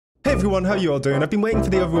Hey everyone, how you all doing? I've been waiting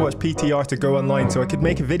for the Overwatch PTR to go online so I could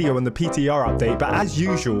make a video on the PTR update, but as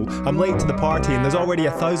usual, I'm late to the party and there's already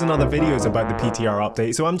 1,000 other videos about the PTR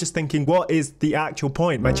update, so I'm just thinking, what is the actual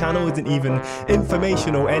point? My channel isn't even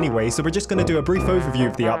informational anyway, so we're just going to do a brief overview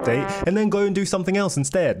of the update and then go and do something else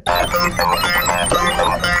instead. Wow!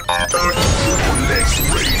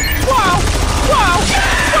 Wow! Wow!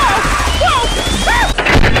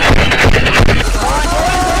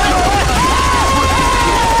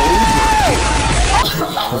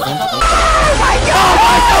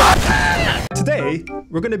 Today,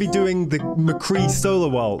 we're going to be doing the McCree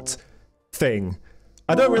solo ult thing.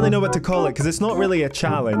 I don't really know what to call it because it's not really a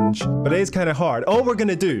challenge, but it is kind of hard. All we're going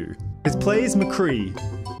to do is play as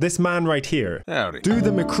McCree, this man right here. Howdy. Do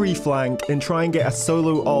the McCree flank and try and get a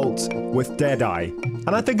solo ult with Deadeye. And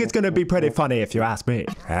I think it's going to be pretty funny if you ask me.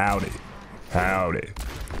 Howdy. Howdy.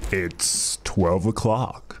 It's 12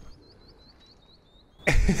 o'clock.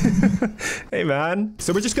 Hey man.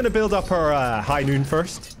 So we're just going to build up our high noon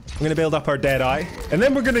first. I'm gonna build up our Deadeye, and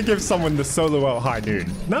then we're gonna give someone the solo out high noon.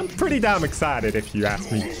 And I'm pretty damn excited if you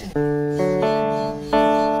ask me.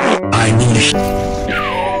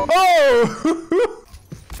 Oh!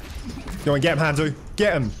 Go on, get him, Hanzo.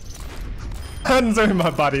 Get him. Hanzo,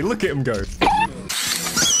 my buddy. Look at him go.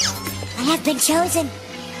 I have been chosen.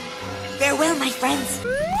 Farewell, my friends.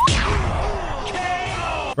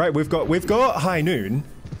 Right, we've got high noon.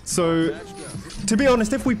 So, to be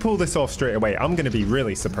honest, if we pull this off straight away, I'm gonna be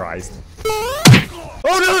really surprised. Oh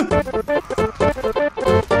no!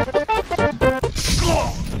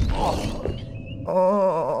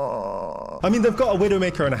 Oh. I mean, they've got a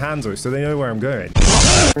Widowmaker and a Hanzo, so they know where I'm going.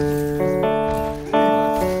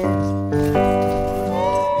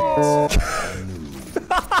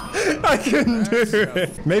 I couldn't do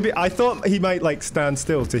it. Maybe I thought he might like stand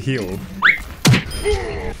still to heal.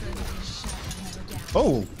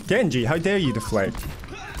 Oh, Genji, how dare you deflect?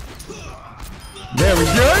 There we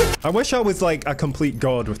go! I wish I was like a complete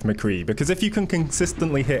god with McCree, because if you can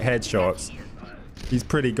consistently hit headshots, he's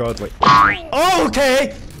pretty godly. Oh,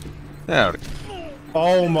 okay! Howdy.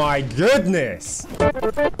 Oh my goodness!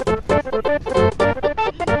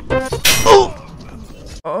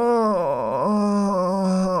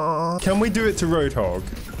 Oh. Can we do it to Roadhog?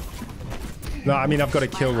 No, I mean, I've got to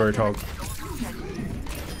kill Roadhog.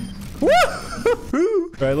 Woo!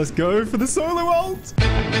 Right, let's go for the solo ult.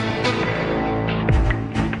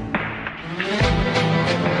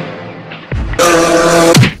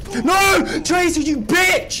 No! Tracer, you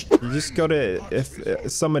bitch! You just gotta,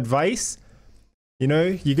 some advice. You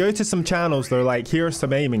know, you go to some channels, they're like, here are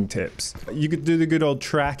some aiming tips. You could do the good old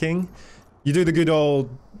tracking. You do the good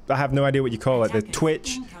old, I have no idea what you call it, the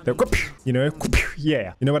twitch. The, you know,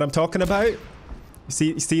 yeah. You know what I'm talking about?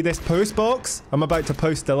 You see this post box? I'm about to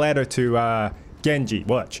post a letter to Genji.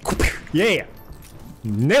 Watch. Yeah.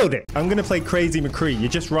 Nailed it. I'm gonna play crazy McCree. You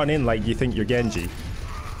just run in like you think you're Genji.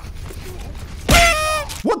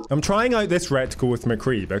 What? I'm trying out this reticle with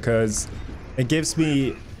McCree because it gives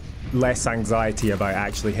me less anxiety about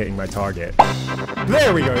actually hitting my target.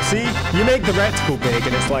 There we go. See? You make the reticle big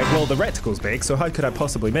and it's like, well, the reticle's big, so how could I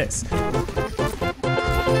possibly miss?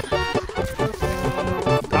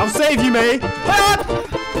 I'll save you, May! Ah!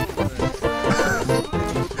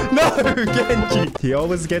 No, Genji! He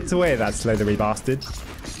always gets away, that slithery bastard.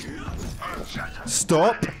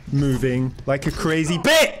 Stop moving like a crazy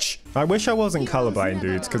bitch! I wish I wasn't colorblind,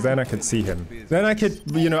 dudes, because then I could see him. Then I could,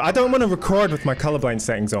 you know, I don't want to record with my colorblind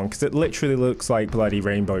settings on, because it literally looks like bloody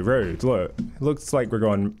Rainbow Road. Look, it looks like we're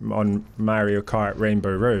going on Mario Kart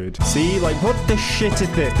Rainbow Road. See, like, what the shit is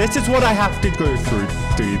this? This is what I have to go through,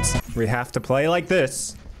 dudes. We have to play like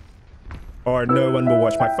this, or no one will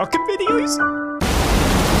watch my fucking videos.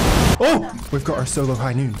 Oh, we've got our solo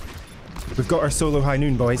high noon. We've got our solo high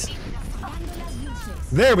noon, boys.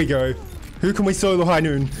 There we go. Who can we solo high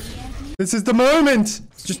noon? This is the moment.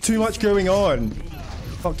 It's just too much going on.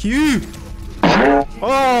 Fuck you.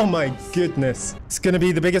 Oh my goodness. It's gonna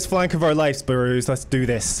be the biggest flank of our lives, Burrows. Let's do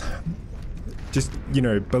this. Just, you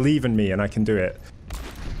know, believe in me and I can do it.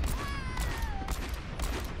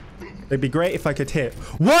 It'd be great if I could hit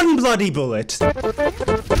one bloody bullet.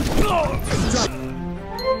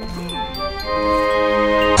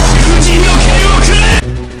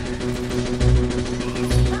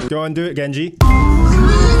 Go on, do it, Genji.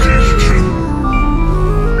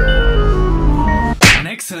 An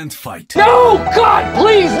excellent fight. No! God,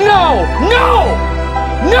 please, no! No!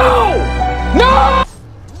 No! No!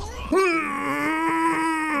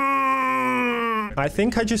 I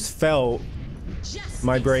think I just felt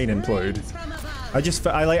my brain implode. I just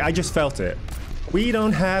felt it. We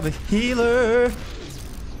don't have a healer.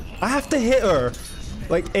 I have to hit her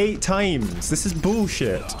like 8 times. This is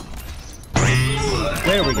bullshit.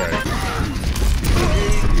 There we go.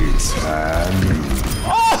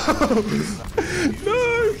 Oh!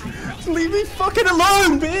 No! Leave me fucking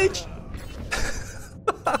alone, bitch!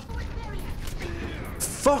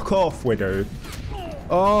 Fuck off, Widow.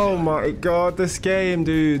 Oh my god, this game,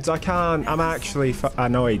 dudes. I can't. I'm actually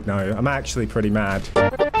annoyed now. I'm actually pretty mad. You'll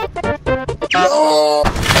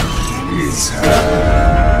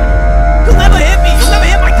never hit me! You'll never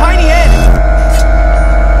hit my tiny head!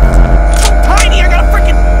 So tiny! I got a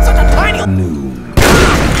freaking such a tiny.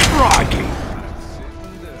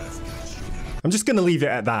 I'm just gonna leave it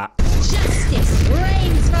at that. Justice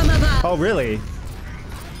reigns from above. Oh, really?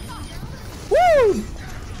 Woo!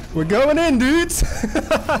 We're going in, dudes!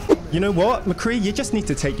 You know what, McCree? You just need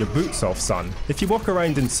to take your boots off, son. If you walk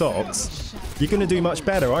around in socks, you're gonna do much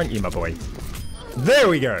better, aren't you, my boy? There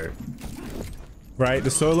we go! Right,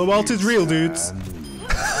 the solo vault is real, dudes.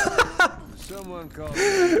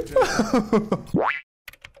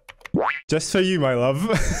 Just for you, my love.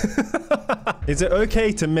 Is it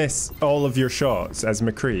okay to miss all of your shots as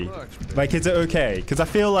McCree? Like, is it okay? Because I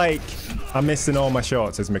feel like I'm missing all my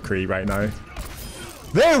shots as McCree right now.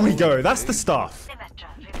 There we go. That's the stuff.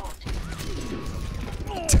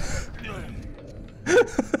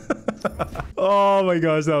 Oh my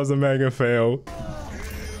gosh, that was a mega fail.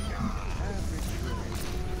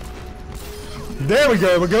 There we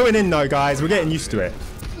go. We're going in now, guys. We're getting used to it.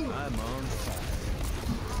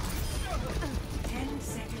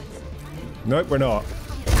 Nope, we're not.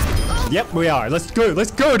 Yep, we are. Let's go. Let's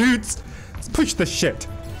go, dudes. Let's push this shit.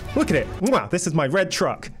 Look at it. Wow, this is my red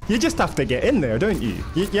truck. You just have to get in there, don't you?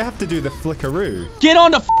 You have to do the flickaroo. Get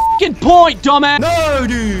on the f***ing point, dumbass! No,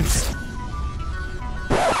 dudes!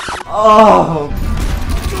 Oh.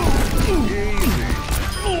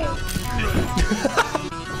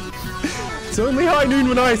 It's only high noon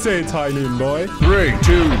when I say it's high noon, boy. 3,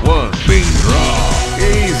 2, 1, beat draw.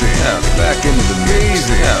 Easy. Out. Back into the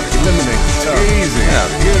easy. Out. Eliminate the tough. Easy. Out.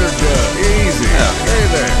 Get her done. Easy. Out. Hey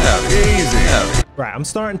there. Out. Easy. Out. Right, I'm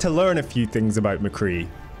starting to learn a few things about McCree.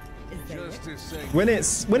 When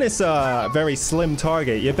it's a very slim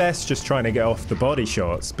target, you're best just trying to get off the body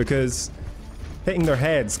shots because hitting their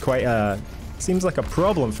heads seems like a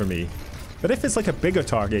problem for me. But if it's like a bigger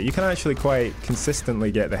target, you can actually quite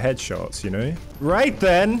consistently get the headshots, you know? Right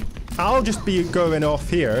then, I'll just be going off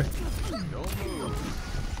here.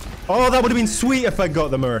 Oh, that would have been sweet if I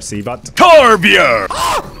got the mercy, but... Torbjörn!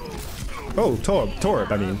 Oh, Torb,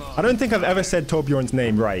 I mean. I don't think I've ever said Torbjorn's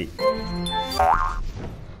name right.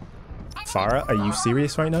 Farah, are you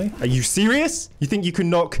serious right now? Are you serious? You think you can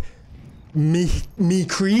knock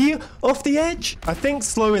McCree off the edge? I think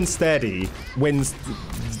slow and steady wins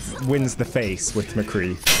the face with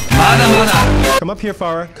McCree. Come up here,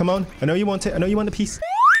 Farah. Come on. I know you want it. I know you want a piece.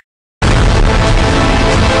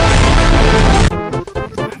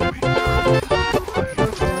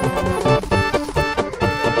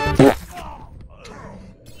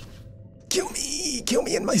 Kill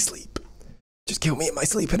me in my sleep. Just kill me in my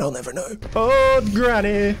sleep and I'll never know. Oh,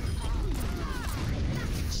 Granny.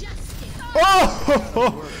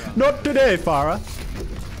 Oh, not today, Farah.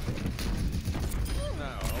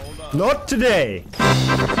 Not today.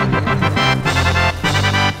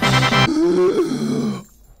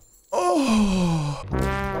 Oh.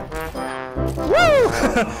 Woo!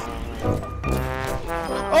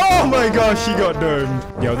 Oh my gosh, she got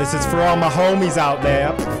domed. Yo, this is for all my homies out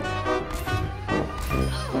there.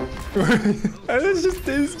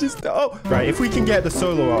 it's just oh right, if we can get the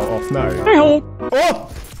solo off now. Hey ho! Oh,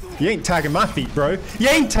 you ain't tagging my feet, bro. You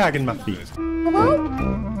ain't tagging my feet.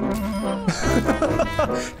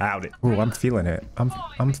 Howdy. Ooh, I'm feeling it. I'm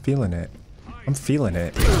feeling it. I'm feeling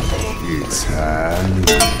it.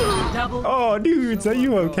 Oh, dudes, are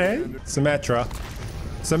you okay? Symmetra,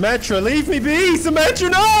 leave me be. Symmetra,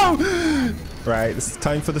 no. Right, this is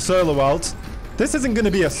time for the solo ult. This isn't gonna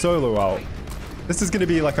be a solo ult. This is gonna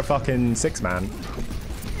be like a fucking 6-man.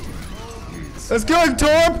 Let's go,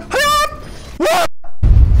 Torb!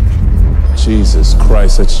 Jesus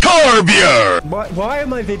Christ, it's Torbjörn! Why are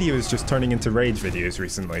my videos just turning into rage videos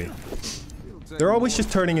recently? They're always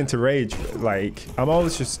just turning into rage. Like,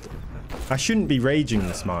 I shouldn't be raging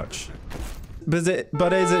this much. But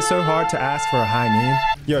is it so hard to ask for a high noon?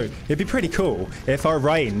 Yo, it'd be pretty cool if our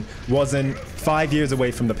Ryan wasn't 5 years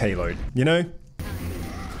away from the payload, you know?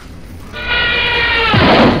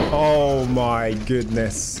 Oh my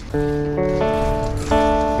goodness.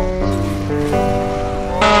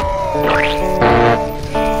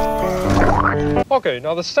 Okay,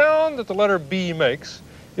 now the sound that the letter B makes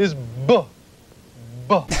is B.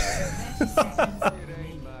 B.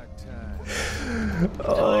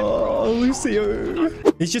 Oh, Lucio.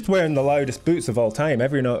 He's just wearing the loudest boots of all time.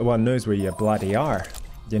 Everyone knows where you bloody are.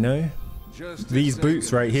 You know? These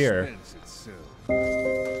boots right here.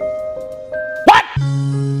 What?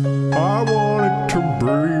 I wanted to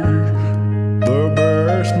be the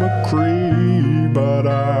best McCree, but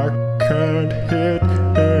I can't hit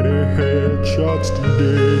any headshots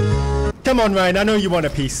today. Come on, Ryan. I know you want a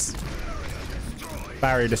piece.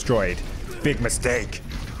 Barrier destroyed. Big mistake.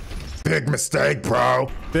 Big mistake, bro.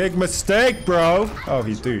 Big mistake, bro. Oh,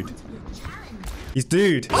 he's dude. He's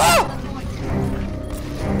dude.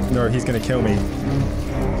 No, he's gonna kill me.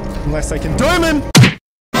 Unless I can dome him.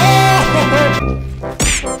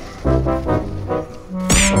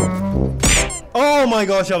 Oh my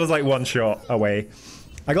gosh, I was like one shot away.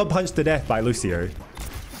 I got punched to death by Lucio.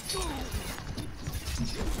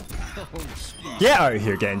 Get out of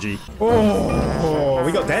here, Genji. Oh,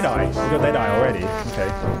 we got Deadeye. We got Deadeye already. Okay.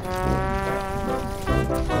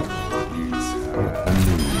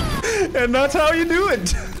 And that's how you do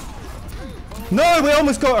it. No, we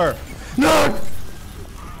almost got her. No!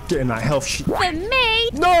 Get in that health sheet. For me?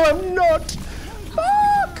 No, I'm not.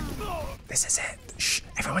 Fuck! This is it. Shh.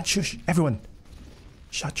 Everyone, shush. Everyone.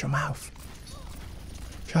 Shut your mouth.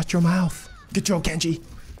 Shut your mouth. Good job, Genji.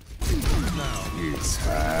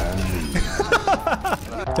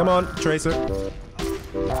 Come on, Tracer.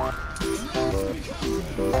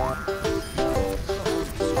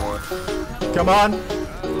 Come on.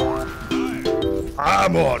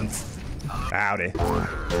 I'm on. Howdy.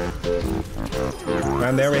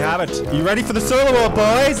 And there we have it. You ready for the solo war,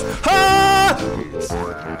 boys? Ha!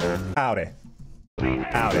 Howdy.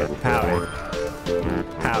 Howdy. Howdy.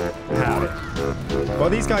 Howdy. What are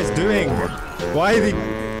these guys doing? Why are they...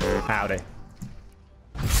 Howdy.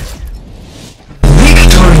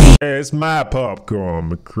 Victory! It's my popcorn,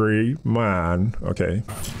 McCree. Mine. Okay.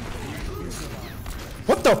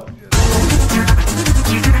 What the...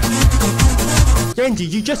 Genji,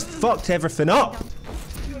 you just fucked everything up.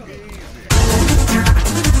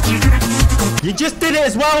 You just did it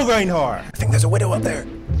as well, Reinhardt. I think there's a Widow up there.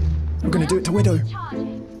 We're gonna do it to Widow.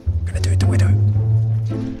 We're gonna do it to Widow.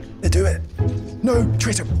 They do it. No,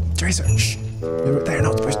 Tracer. Tracer. Shh. They're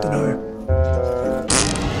not supposed to know.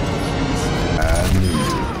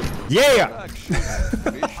 Yeah!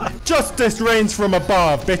 Justice reigns from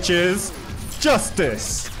above, bitches.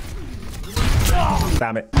 Justice.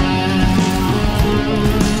 Damn it.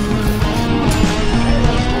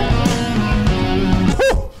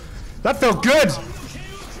 Whew, that felt good.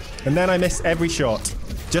 And then I miss every shot.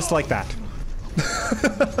 Just like that.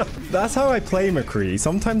 That's how I play McCree.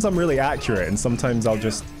 Sometimes I'm really accurate and sometimes I'll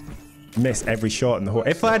just miss every shot in the whole...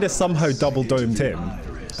 If I had somehow double domed him,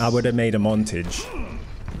 I would have made a montage.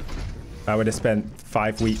 I would have spent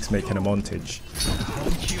 5 weeks making a montage.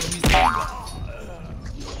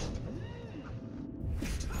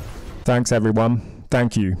 Thanks, everyone.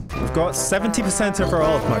 Thank you. We've got 70%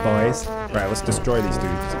 overall, my boys. Right, let's destroy these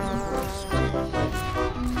dudes.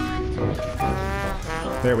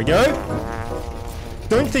 There we go.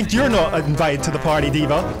 Don't think you're not invited to the party,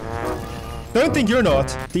 Diva. Don't think you're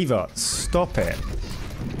not. Diva, stop it.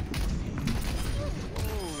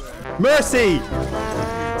 Mercy!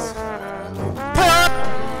 Pop!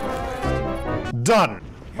 Done.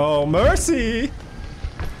 Oh, Mercy!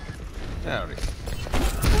 Howdy.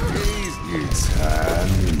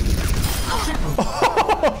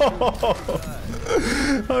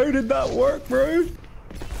 How did that work, bro?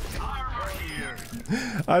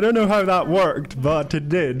 I don't know how that worked, but it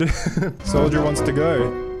did. Soldier wants to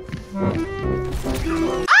go.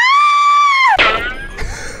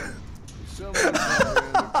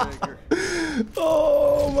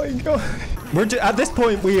 Oh my god. At this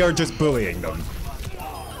point, we are just bullying them.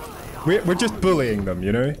 We're just bullying them,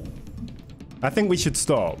 you know? I think we should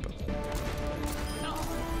stop.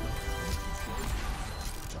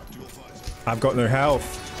 I've got no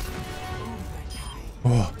health.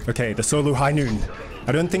 Oh, okay, the solo high noon.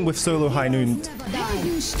 I don't think with solo high noon...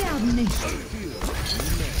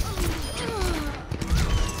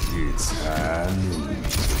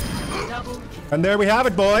 And there we have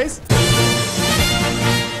it, boys.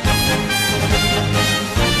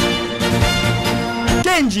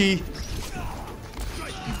 Genji!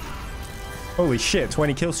 Holy shit,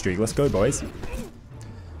 20 kill streak. Let's go, boys.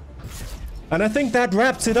 And I think that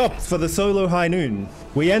wraps it up for the solo high noon.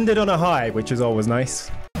 We ended on a high, which is always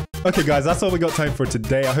nice. Okay guys, that's all we got time for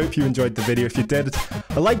today. I hope you enjoyed the video. If you did,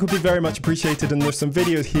 a like would be very much appreciated, and there's some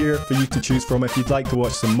videos here for you to choose from if you'd like to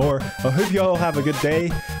watch some more. I hope you all have a good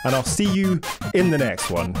day, and I'll see you in the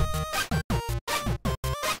next one.